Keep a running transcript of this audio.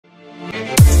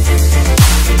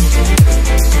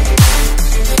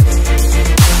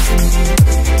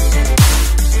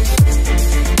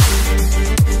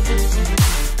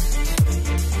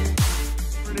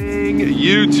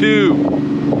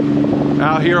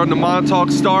on the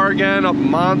Montauk Star again, up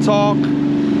Montauk,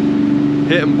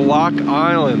 hitting Block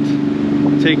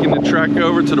Island, taking the trek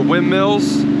over to the windmills,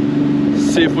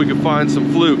 see if we can find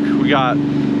some fluke. We got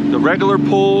the regular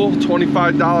pool,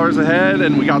 $25 a head,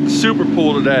 and we got the super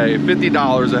pool today,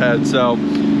 $50 a head, so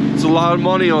it's a lot of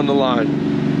money on the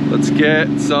line. Let's get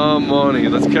some money,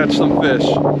 let's catch some fish,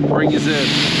 bring yous in.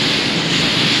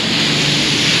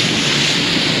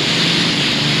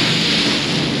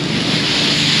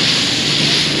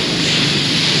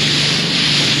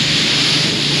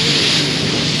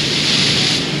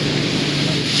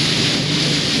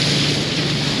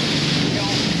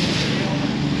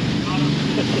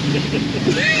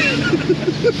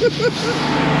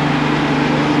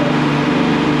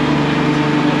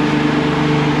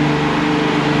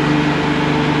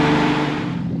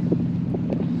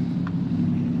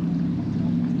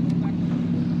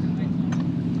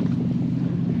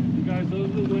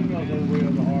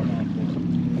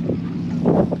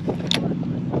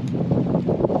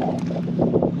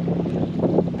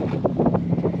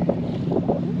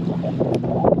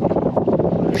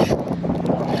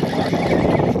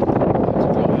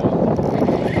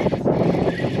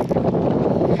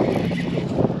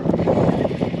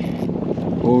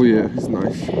 Oh yeah, he's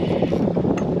nice.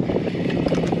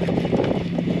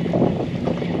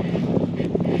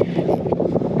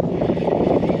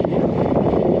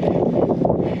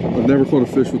 I've never caught a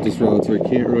fish with this rod, so I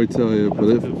can't really tell you, but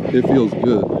it feels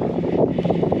good.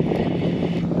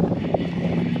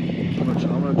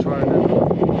 I'm gonna try it.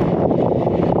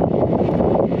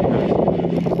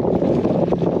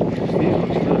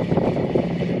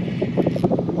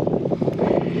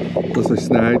 Unless I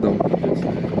snagged them.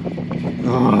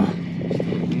 Ah.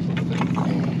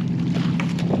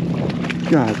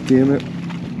 God damn it.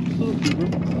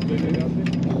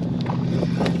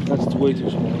 That's way too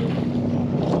small.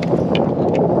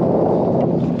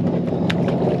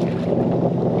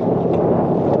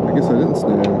 I guess I didn't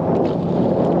snag him.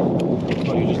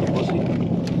 Oh, you're just a pussy?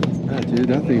 Yeah, dude,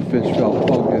 that thing fish felt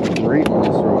fucking great on this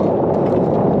rod.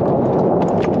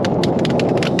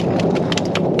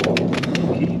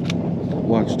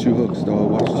 Watch 2 hooks, dog.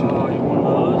 Watch 2 hooks. Oh, you're one of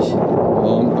those?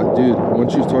 Dude,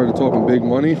 once you started talking big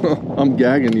money, I'm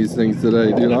gagging these things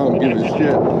today, dude. I don't give a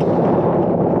shit.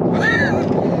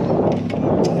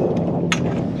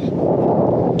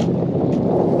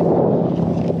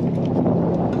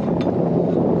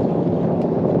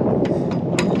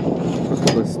 That's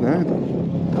what I snagged them.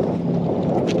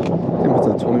 Damn, what's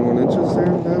that, 21 inches there,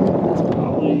 Devin?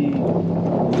 Probably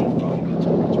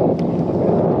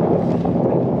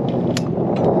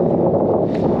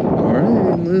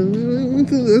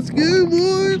Let's go,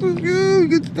 boys. Let's go.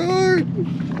 Good start.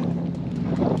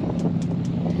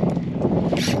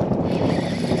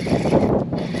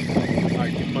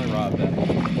 Alright, keep my rod back.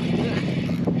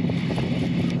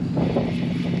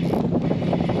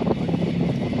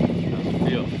 How's it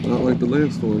feel? Not like the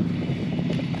last one.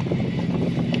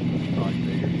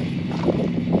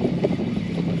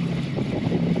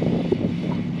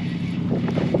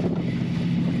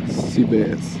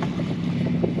 Seabass.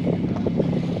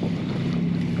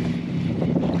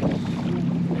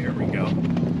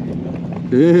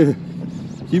 Yeah,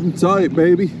 keep them tight,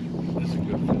 baby. That's a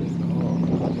good fish.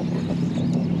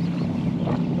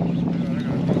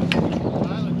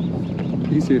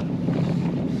 He's here.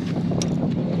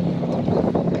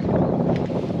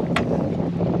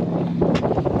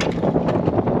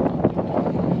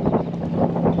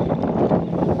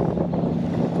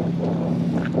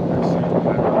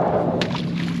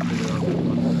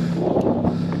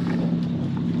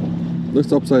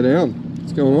 Looks upside down.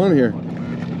 What's going on here?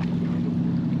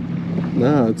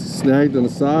 No, it's snagged on the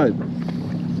side.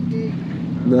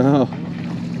 No.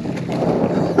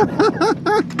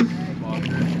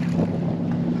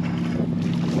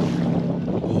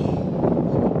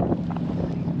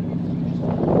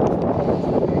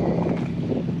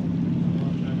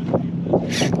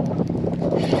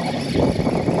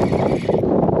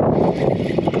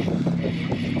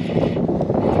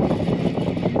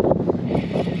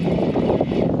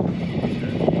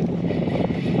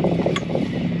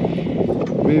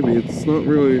 Maybe it's not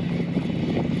really.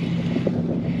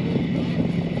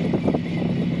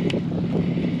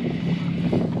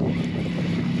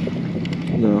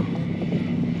 No.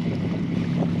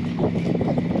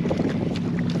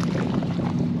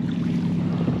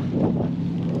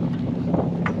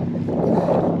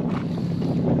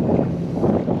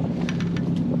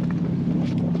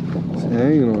 It's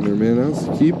hanging on there, man. That's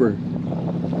the keeper.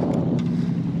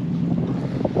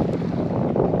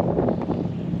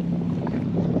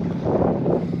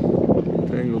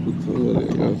 Tangled with the, there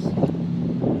it goes.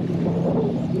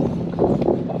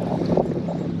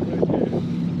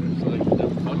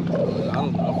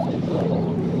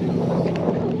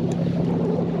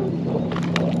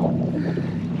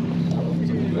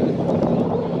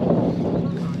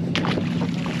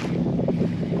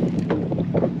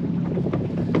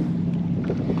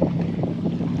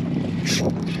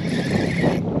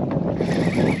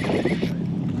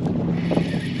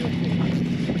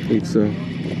 so.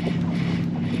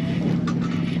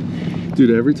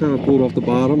 Dude, every time I pull it off the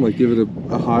bottom, like give it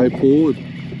a high pull,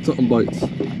 something bites. Yeah,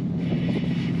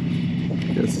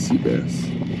 it's a sea bass.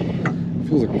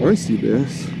 Feels like a nice sea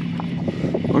bass.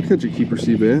 I'll catch a keeper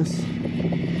sea bass.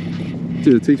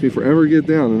 Dude, it takes me forever to get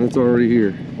down and it's already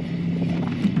here.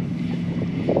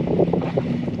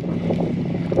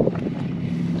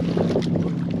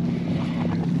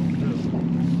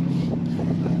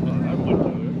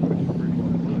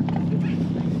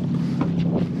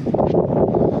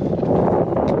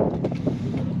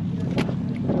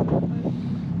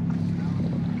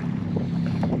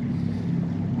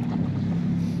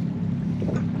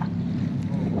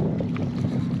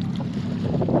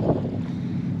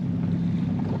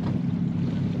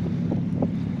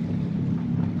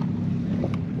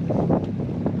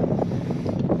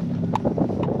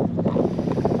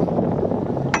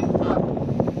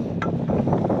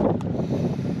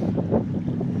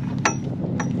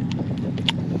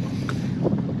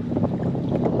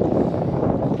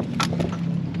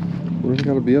 We're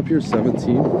gonna be up here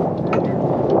 17.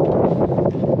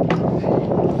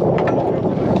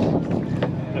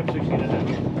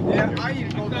 Yeah, I eat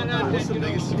it. What's the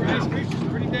biggest rice? It's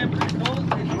pretty damn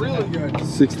cold. It's really good.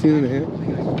 16 and a half?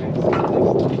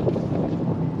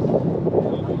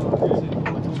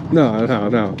 No. I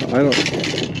don't.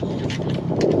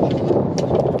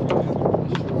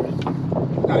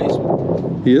 Nice.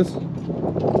 He is?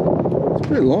 It's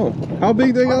pretty long. How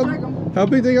big they gotta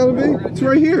be? It's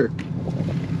right here.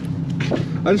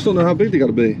 I just don't know how big they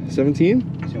gotta be. 17?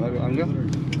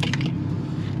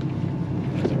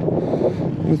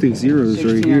 I think zero's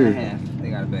right here.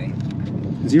 They gotta be.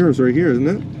 Zero's right here, isn't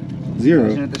it? Zero.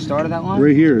 Isn't it at the start of that line?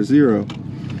 Right here, zero.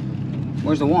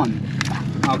 Where's the one?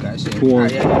 Okay, I see it. One.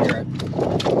 Right, yeah, you're right.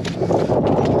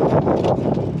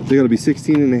 They gotta be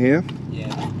 16 and a half?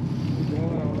 Yeah.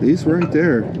 He's right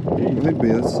there. Might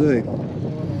be, let's see.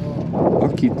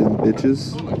 I'll keep them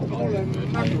bitches.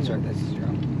 That's right, that's zero.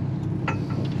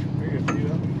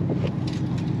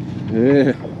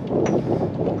 Yeah.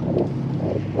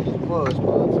 Close,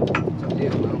 but it's up to you,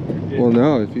 though. Well,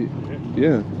 no, if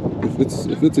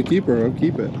it's a keeper, I'll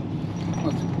keep it.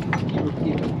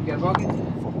 You got a bucket?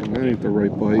 Fucking, that ain't the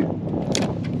right bite.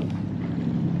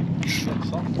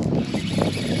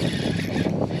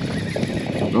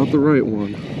 Not the right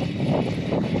one.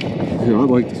 Yeah, I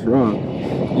like this rod.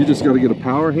 You just got to get a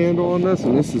power handle on this,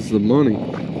 and this is the money.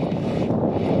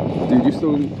 Dude, you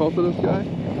still talk to this guy?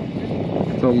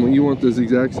 Tell him you want this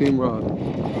exact same rod.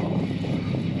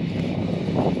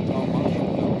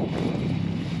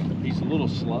 He's a little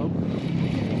slow.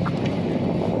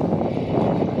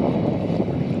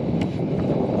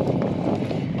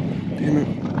 Damn it.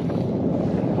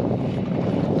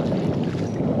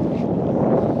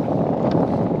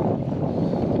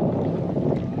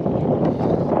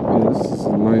 Yeah, this is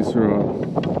a nice rod.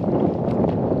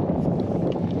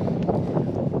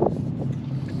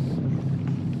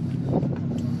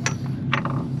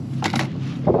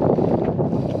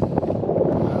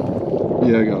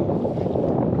 Yeah, I got it.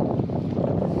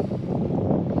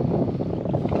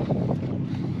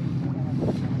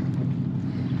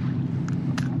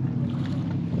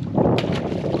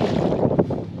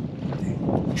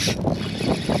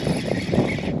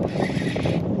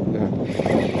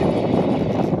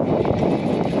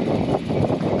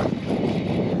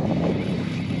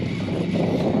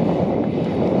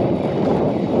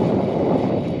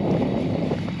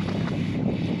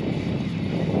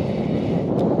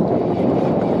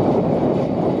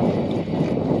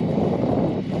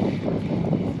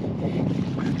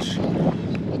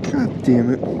 God damn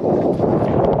it.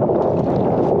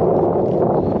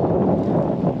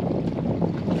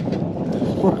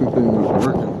 This fucking thing was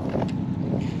working.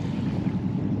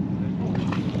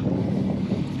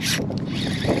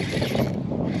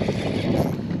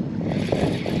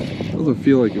 Doesn't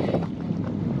feel like it.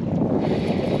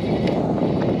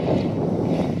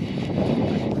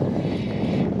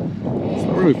 It's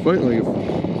not really fighting like it.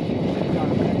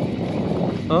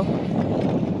 Huh?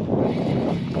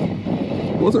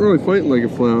 It wasn't really fighting like a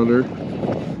flounder.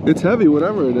 It's heavy,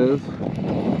 whatever it is.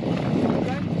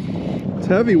 It's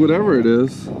heavy, whatever it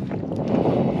is.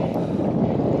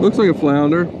 Looks like a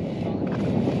flounder.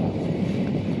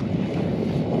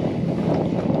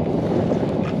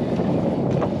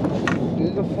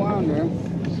 There's a flounder.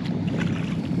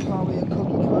 Probably a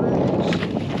cookie cutter.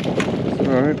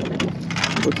 Alright.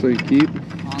 Looks like a keep.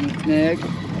 On the snag.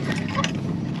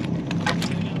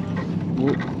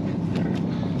 Whoop.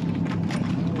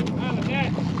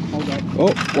 Hold up.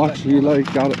 Oh, watch, you like,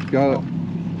 got it. Got it.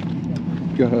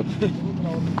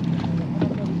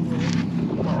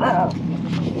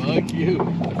 Fuck you.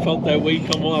 I felt that weight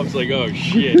come off. It's like, oh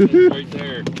shit, it's right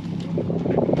there.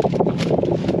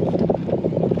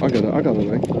 I got it,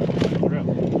 Mike.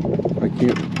 I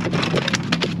can't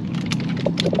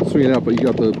swing it out, but you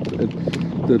got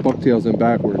the bucktails in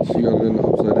backwards. You got it in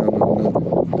upside down.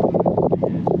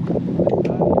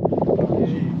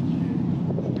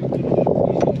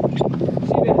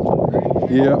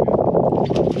 Yeah.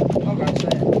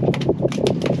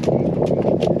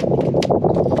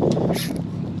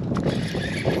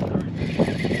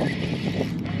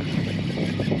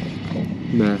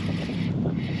 Nah.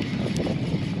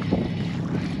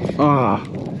 Ah.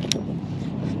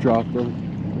 Just dropped them.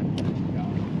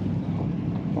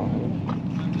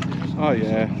 Oh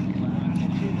yeah.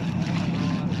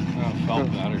 Oh, it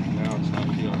felt better. Now it's not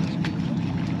feeling.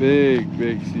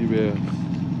 Big sea bass.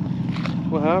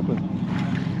 What happened?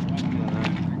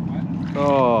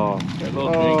 Oh. That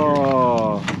little tanker.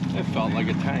 Oh. It felt like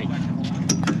a tank.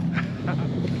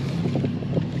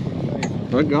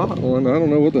 I got one. I don't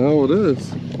know what the hell it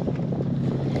is.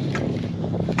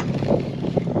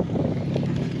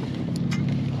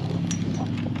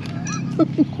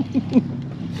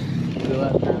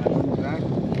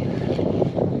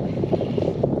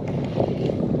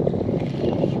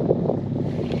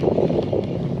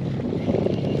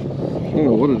 I don't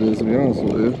know what it is, to be honest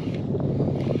with you.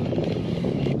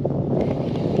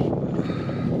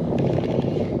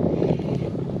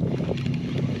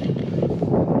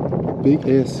 Big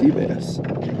ass sea bass.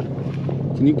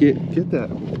 Can you get that?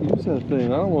 Use that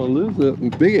thing. I don't want to lose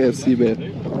it. Big ass sea bass.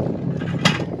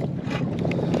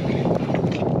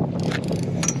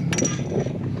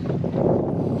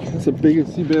 That's the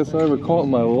biggest sea bass I ever caught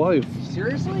in my life.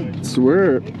 Seriously? I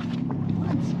swear.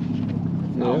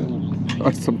 What? Yeah.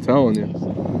 I'm telling you.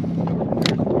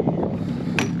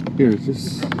 Here,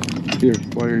 just here,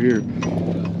 while you're here.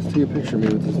 Just take a picture of me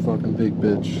with this fucking big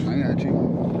bitch. I got you.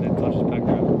 It touches back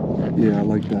around. Yeah, I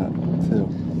like that too.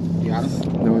 You got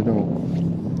him? No, I don't.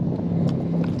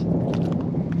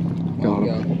 Got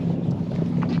him.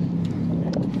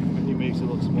 He makes it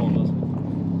look small, doesn't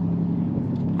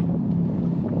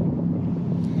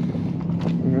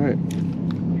All right. it?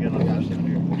 We got another fish down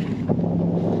here.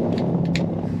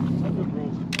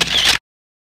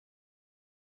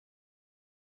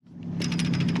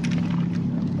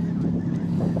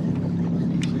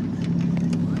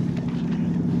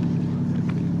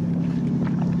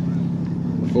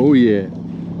 Oh yeah.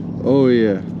 Oh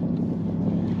yeah.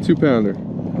 2-pounder.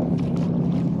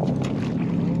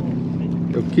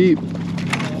 Yo, keep.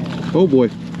 Oh boy.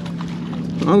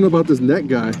 I don't know about this net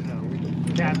guy.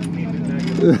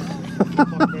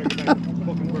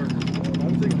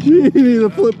 Gee,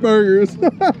 the flip burgers.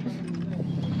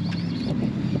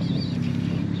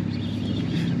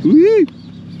 Wee.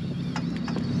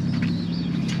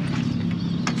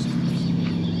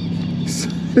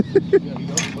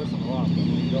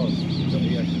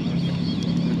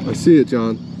 I see it,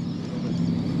 John.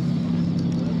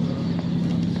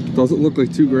 Doesn't look like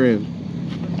 $2 grand.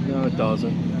 No, it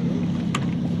doesn't.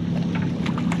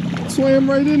 Swam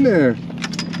right in there.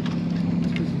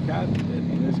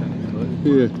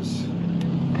 Yeah.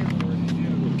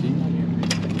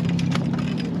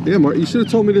 Yeah, Mark, you should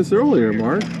have told me this earlier,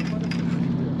 Mark.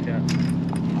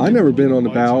 I've never been on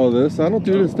the bow of this. I don't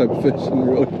do this type of fishing,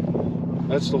 really.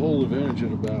 That's the whole advantage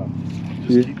of the bow.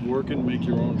 Just keep working, make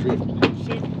your own drift. There's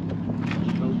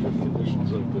no drift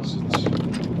conditions like this.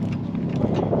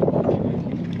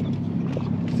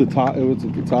 It's the tide. What's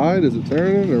it? The tide? Is it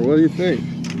turning, or what do you think?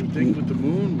 You would think with the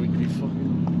moon we'd be fucking.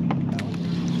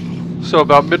 So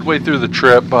about midway through the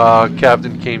trip,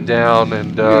 Captain came down,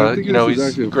 and you know,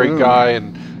 he's a great guy,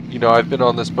 and you know, I've been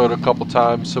on this boat a couple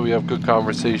times, so we have good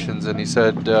conversations. And he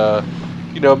said,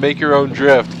 you know, make your own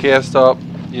drift, cast up,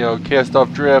 you know, cast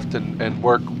off drift, and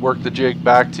work the jig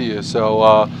back to you. So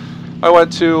I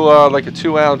went to like a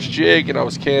 2-ounce jig, and I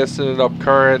was casting it up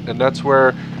current, and that's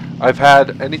where I've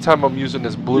had, anytime I'm using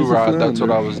this blue rod, that's what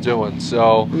I was doing.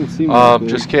 So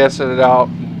just casting it out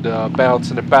and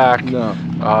bouncing it back. No.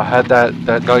 Had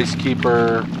that nice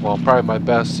keeper, well, probably my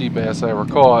best sea bass I ever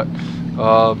caught.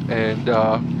 And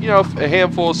you know, a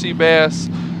handful of sea bass,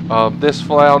 this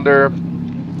flounder,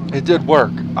 it did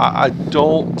work. I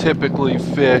don't typically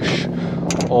fish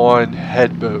on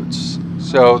head boats,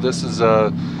 so this is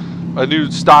a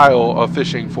new style of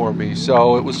fishing for me.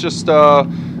 So it was just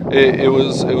it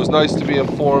was nice to be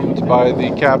informed by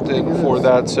the captain for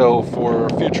that. So for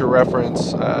future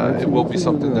reference, it will be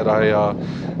something that I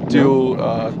do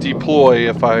deploy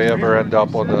if I ever end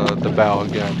up on the bow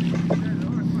again.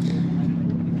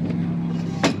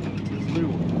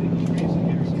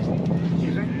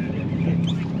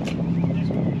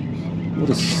 What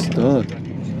a stud.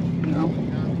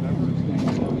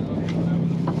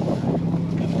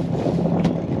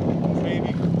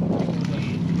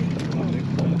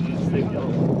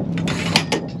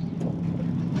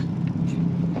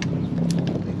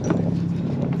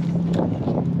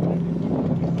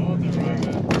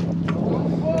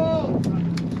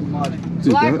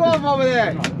 Dude, Slack off over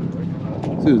there!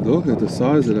 dude, look at the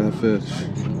size of that fish.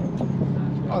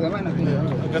 Oh, that might not be there.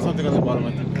 Got something on the bottom,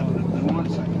 I think.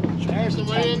 There's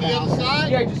somebody on the other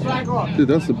side? Yeah, just slack off. Dude,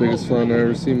 that's the biggest flounder I've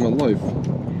ever seen in my life.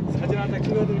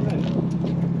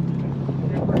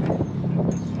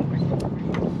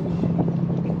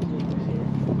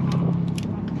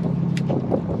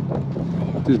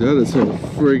 Dude, that is a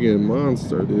friggin'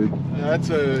 monster, dude. Yeah, that's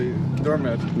a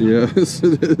doormat. Yes,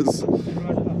 it is.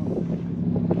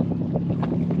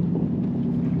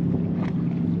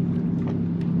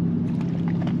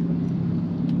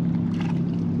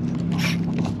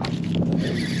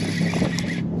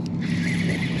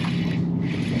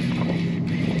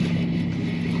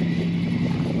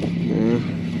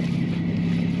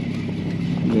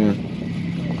 Yeah.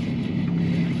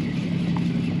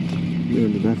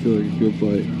 Man, did that feel like a good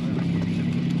bite?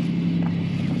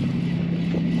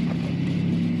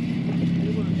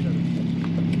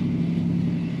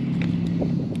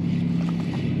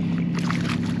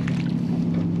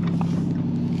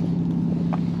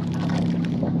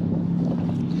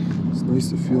 It's nice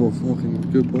to feel a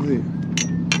fucking good bite.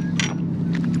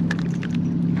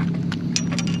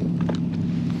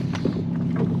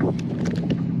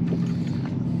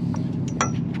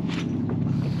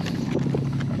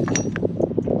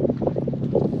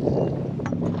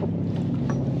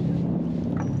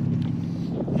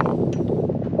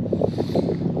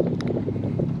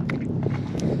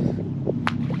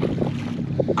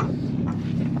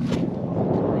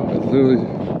 Literally.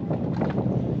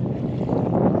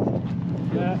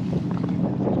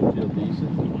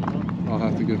 I'll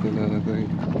have to get the net, I think.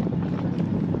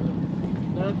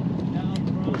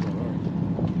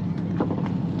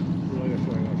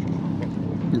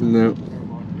 No.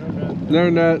 No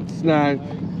net, snag.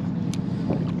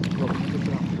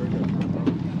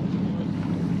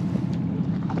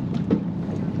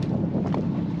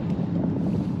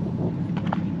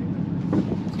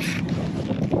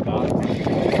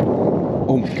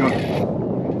 Oh my god.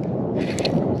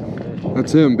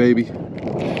 That's him, baby.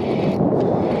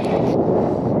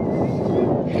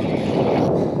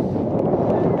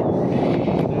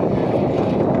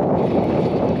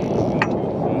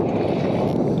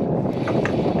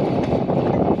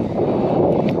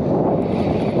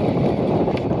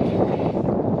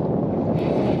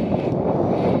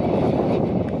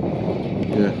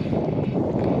 Yeah.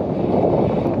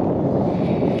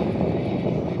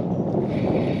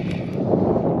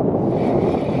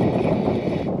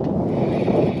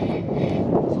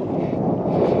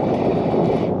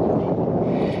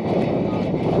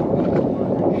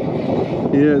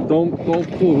 Yeah, don't pull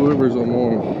whoever's on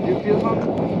more. You feel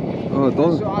something? Oh, it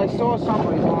doesn't. So I saw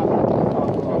somebody's on.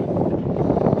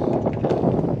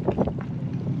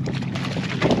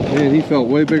 Man, he felt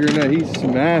way bigger than that. He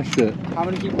smashed it. How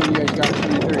many people you guys got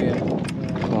from the 3 yet?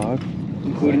 5.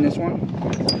 Including this one?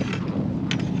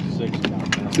 6.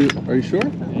 2. Are you sure?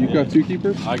 You got 2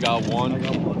 keepers? I got one.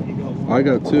 I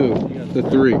got 2. The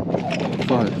 3.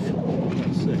 5.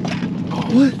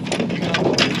 What?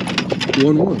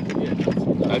 1-1.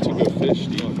 That's a good fish,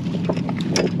 Steve.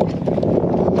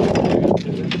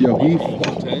 Yo, he.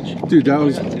 Dude, that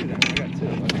was.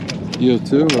 You have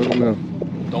 2? I don't know.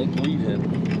 Don't bleed him.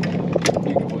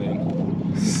 You can bleed him.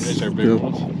 These are bigger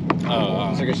ones.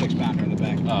 It's like a 6-pounder in the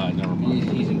back. Never mind.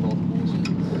 He's in both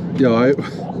pools. Yo,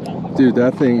 dude,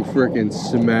 that thing freaking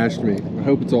smashed me. I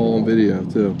hope it's all on video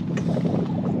too.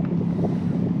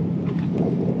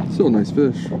 Still a nice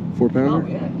fish. 4-pounder? Oh,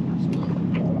 yeah.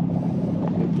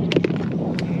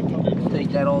 Take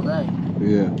that all day.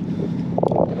 Yeah.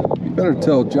 You better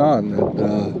tell John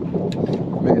that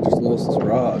man just lost his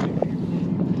rod.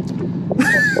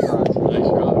 Nice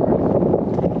rod.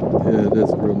 Yeah, it is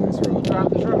a real nice rod. Drop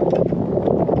the rod.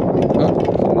 Huh? Somebody drop the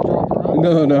rod?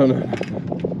 No.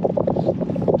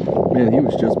 Man, he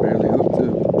was just barely hooked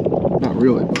too. Not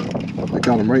really, but I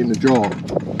got him right in the jaw.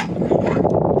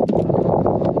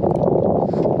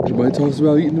 Everybody talks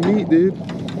about eating the meat, dude.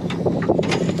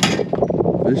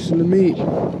 Fishing the meat.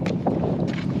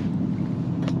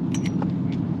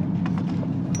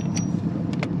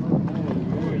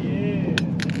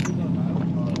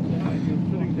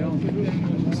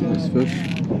 That's a nice fish.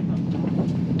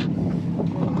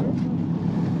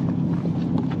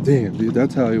 Damn, dude,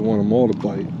 that's how you want them all to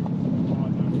bite.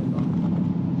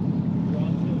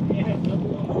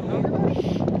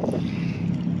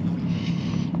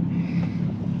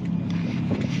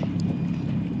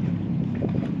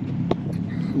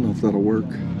 don't know if that'll work.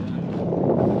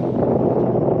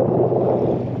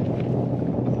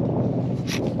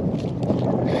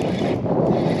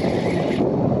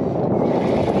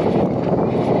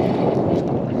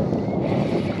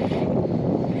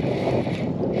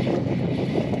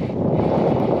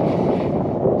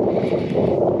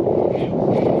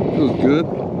 Feels good.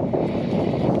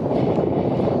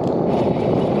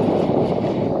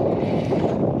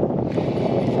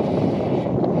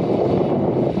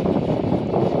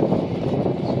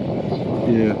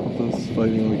 Yeah, that's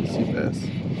fighting like a sea bass.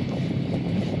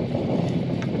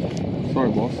 Sorry,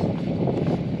 boss.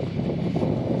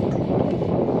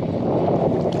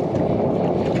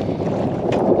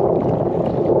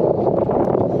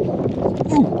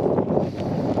 Ooh.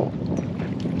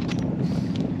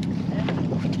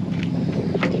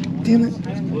 Damn it.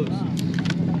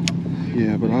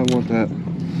 Yeah, but I want that.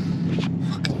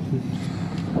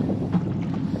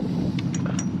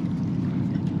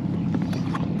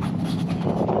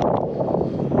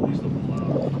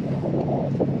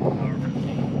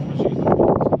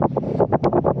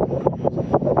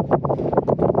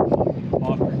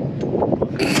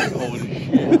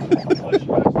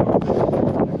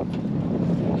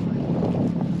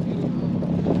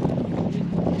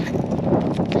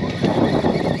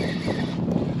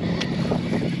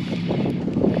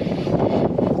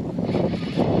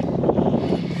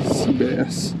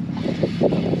 Seabass.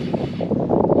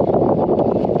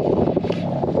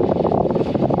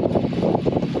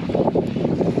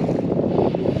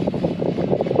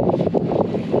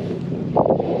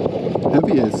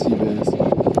 Heavy as sea bass.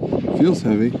 Feels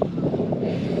heavy.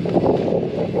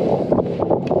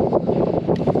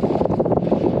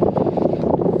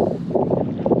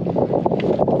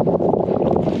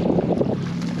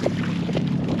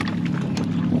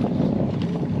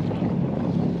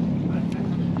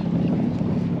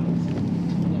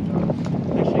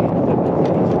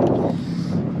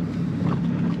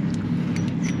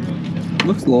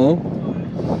 Looks long.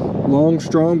 Long,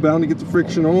 strong, bound to get the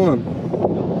friction on.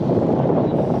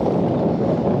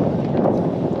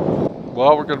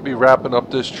 Well, we're going to be wrapping up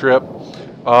this trip.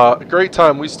 A great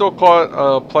time. We still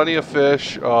caught plenty of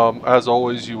fish. As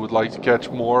always, you would like to catch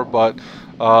more, but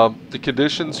the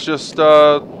conditions just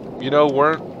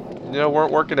weren't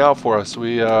working out for us.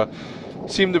 We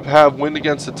seemed to have wind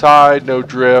against the tide, no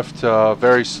drift,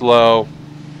 very slow.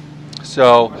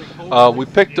 So we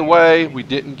picked away. We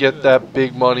didn't get that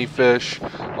big money fish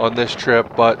on this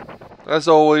trip, but as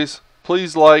always,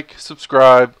 please like,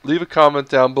 subscribe, leave a comment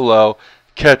down below.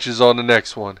 Catch us on the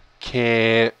next one.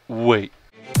 Can't wait.